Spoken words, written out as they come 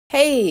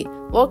Hey,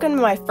 welcome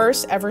to my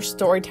first ever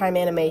storytime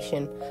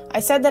animation. I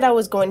said that I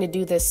was going to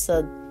do this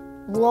a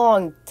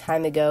long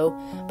time ago,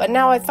 but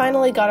now I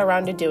finally got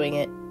around to doing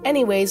it.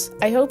 Anyways,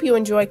 I hope you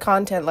enjoy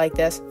content like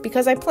this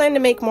because I plan to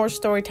make more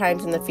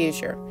storytimes in the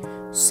future.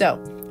 So,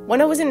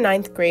 when I was in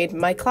 9th grade,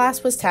 my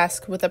class was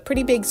tasked with a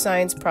pretty big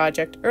science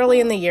project early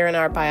in the year in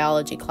our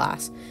biology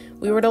class.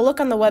 We were to look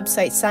on the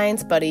website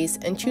Science Buddies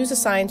and choose a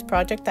science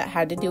project that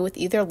had to do with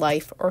either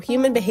life or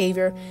human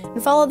behavior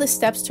and follow the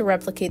steps to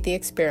replicate the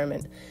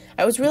experiment.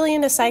 I was really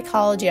into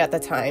psychology at the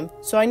time,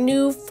 so I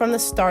knew from the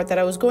start that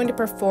I was going to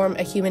perform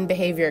a human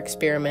behavior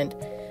experiment.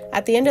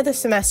 At the end of the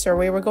semester,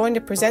 we were going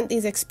to present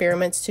these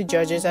experiments to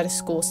judges at a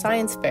school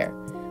science fair.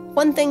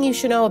 One thing you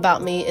should know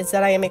about me is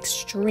that I am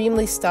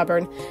extremely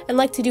stubborn and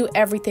like to do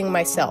everything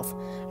myself.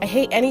 I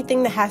hate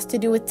anything that has to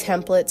do with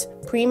templates,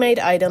 pre-made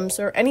items,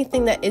 or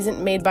anything that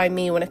isn't made by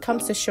me when it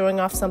comes to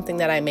showing off something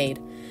that I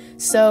made.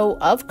 So,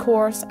 of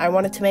course, I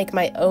wanted to make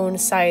my own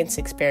science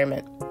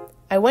experiment.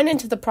 I went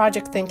into the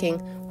project thinking,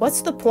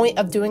 what's the point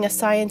of doing a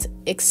science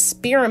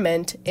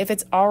experiment if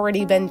it's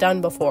already been done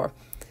before?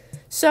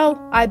 So,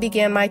 I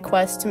began my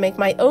quest to make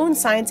my own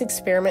science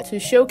experiment to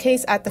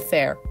showcase at the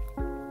fair.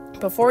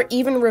 Before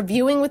even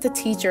reviewing with the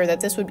teacher that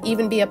this would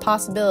even be a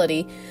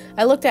possibility,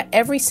 I looked at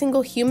every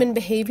single human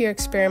behavior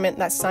experiment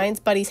that Science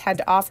Buddies had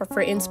to offer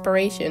for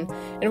inspiration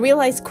and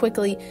realized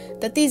quickly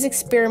that these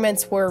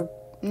experiments were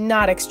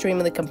not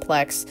extremely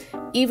complex,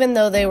 even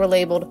though they were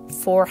labeled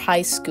for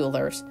high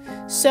schoolers.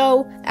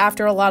 So,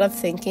 after a lot of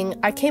thinking,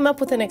 I came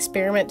up with an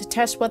experiment to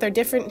test whether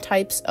different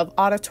types of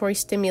auditory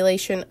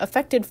stimulation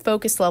affected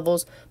focus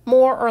levels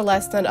more or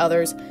less than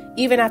others,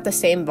 even at the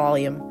same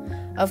volume.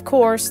 Of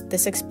course,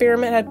 this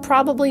experiment had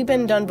probably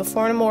been done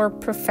before in a more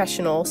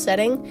professional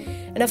setting,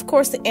 and of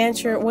course the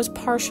answer was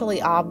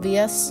partially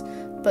obvious,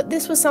 but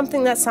this was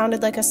something that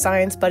sounded like a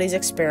Science Buddies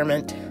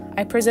experiment.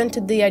 I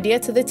presented the idea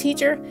to the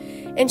teacher,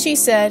 and she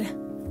said,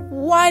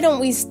 "Why don't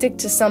we stick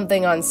to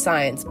something on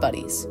Science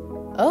Buddies?"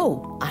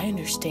 "Oh, I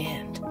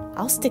understand.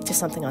 I'll stick to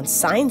something on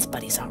Science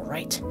Buddies, all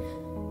right."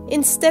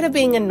 Instead of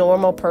being a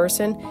normal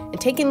person and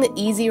taking the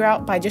easy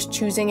route by just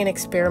choosing an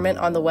experiment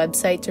on the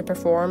website to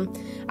perform,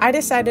 I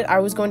decided I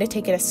was going to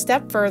take it a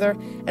step further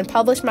and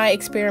publish my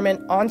experiment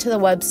onto the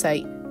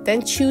website,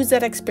 then choose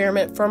that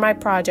experiment for my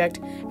project,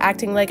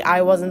 acting like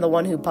I wasn't the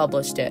one who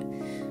published it.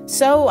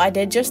 So I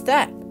did just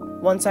that.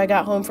 Once I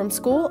got home from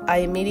school, I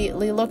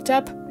immediately looked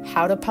up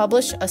how to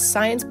publish a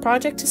science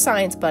project to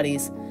Science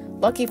Buddies.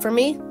 Lucky for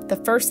me, the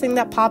first thing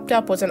that popped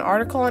up was an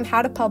article on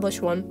how to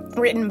publish one,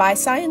 written by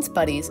Science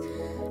Buddies.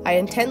 I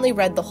intently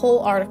read the whole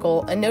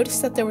article and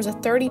noticed that there was a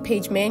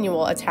 30-page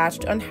manual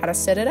attached on how to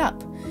set it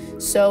up.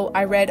 So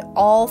I read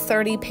all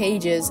 30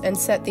 pages and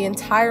set the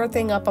entire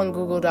thing up on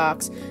Google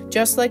Docs,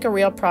 just like a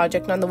real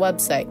project on the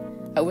website.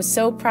 I was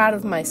so proud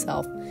of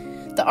myself.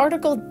 The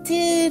article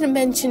did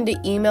mention to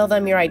email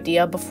them your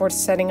idea before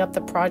setting up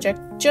the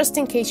project, just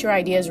in case your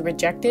idea is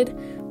rejected,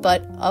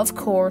 but of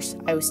course,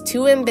 I was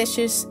too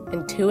ambitious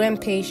and too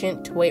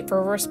impatient to wait for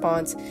a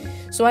response,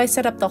 so I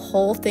set up the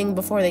whole thing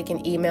before they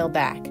can email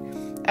back.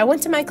 I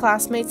went to my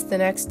classmates the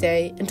next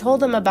day and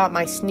told them about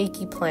my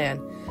sneaky plan.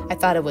 I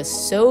thought it was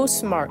so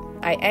smart.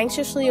 I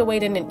anxiously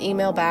awaited an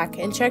email back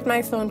and checked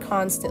my phone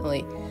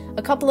constantly.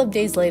 A couple of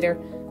days later,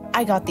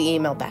 I got the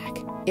email back.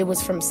 It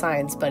was from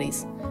Science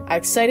Buddies. I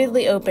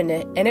excitedly opened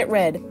it and it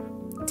read,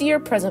 "Dear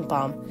Present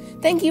Bomb,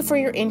 thank you for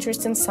your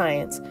interest in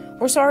science.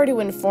 We're sorry to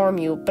inform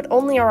you, but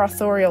only our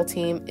authorial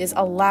team is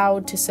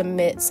allowed to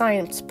submit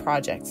science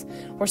projects.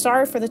 We're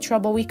sorry for the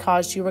trouble we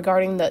caused you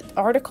regarding the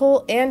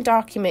article and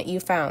document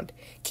you found.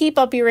 Keep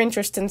up your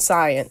interest in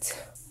science."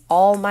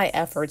 All my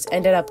efforts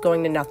ended up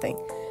going to nothing.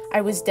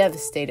 I was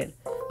devastated.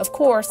 Of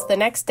course, the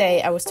next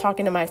day I was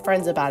talking to my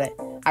friends about it.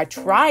 I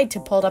tried to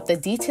pull up the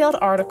detailed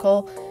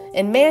article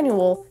and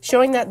manual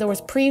showing that there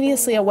was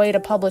previously a way to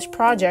publish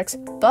projects,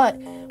 but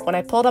when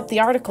I pulled up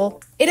the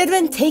article, it had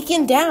been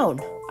taken down.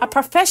 A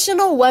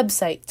professional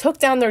website took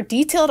down their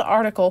detailed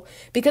article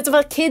because of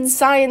a kid's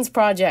science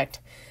project.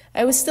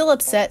 I was still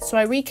upset, so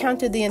I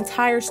recounted the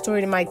entire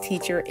story to my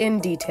teacher in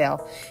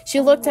detail. She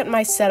looked at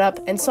my setup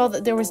and saw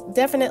that there was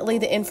definitely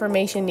the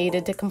information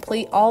needed to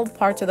complete all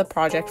parts of the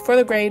project for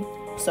the grade,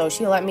 so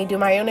she let me do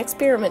my own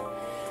experiment.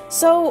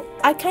 So,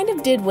 I kind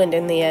of did win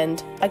in the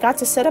end. I got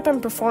to set up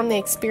and perform the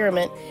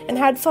experiment and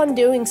had fun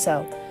doing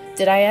so.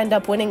 Did I end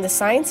up winning the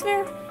science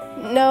fair?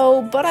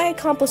 No, but I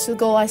accomplished the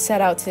goal I set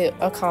out to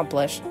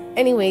accomplish.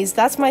 Anyways,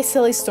 that's my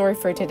silly story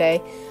for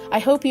today. I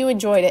hope you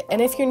enjoyed it,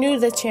 and if you're new to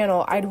the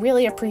channel, I'd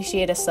really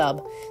appreciate a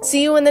sub.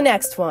 See you in the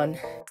next one.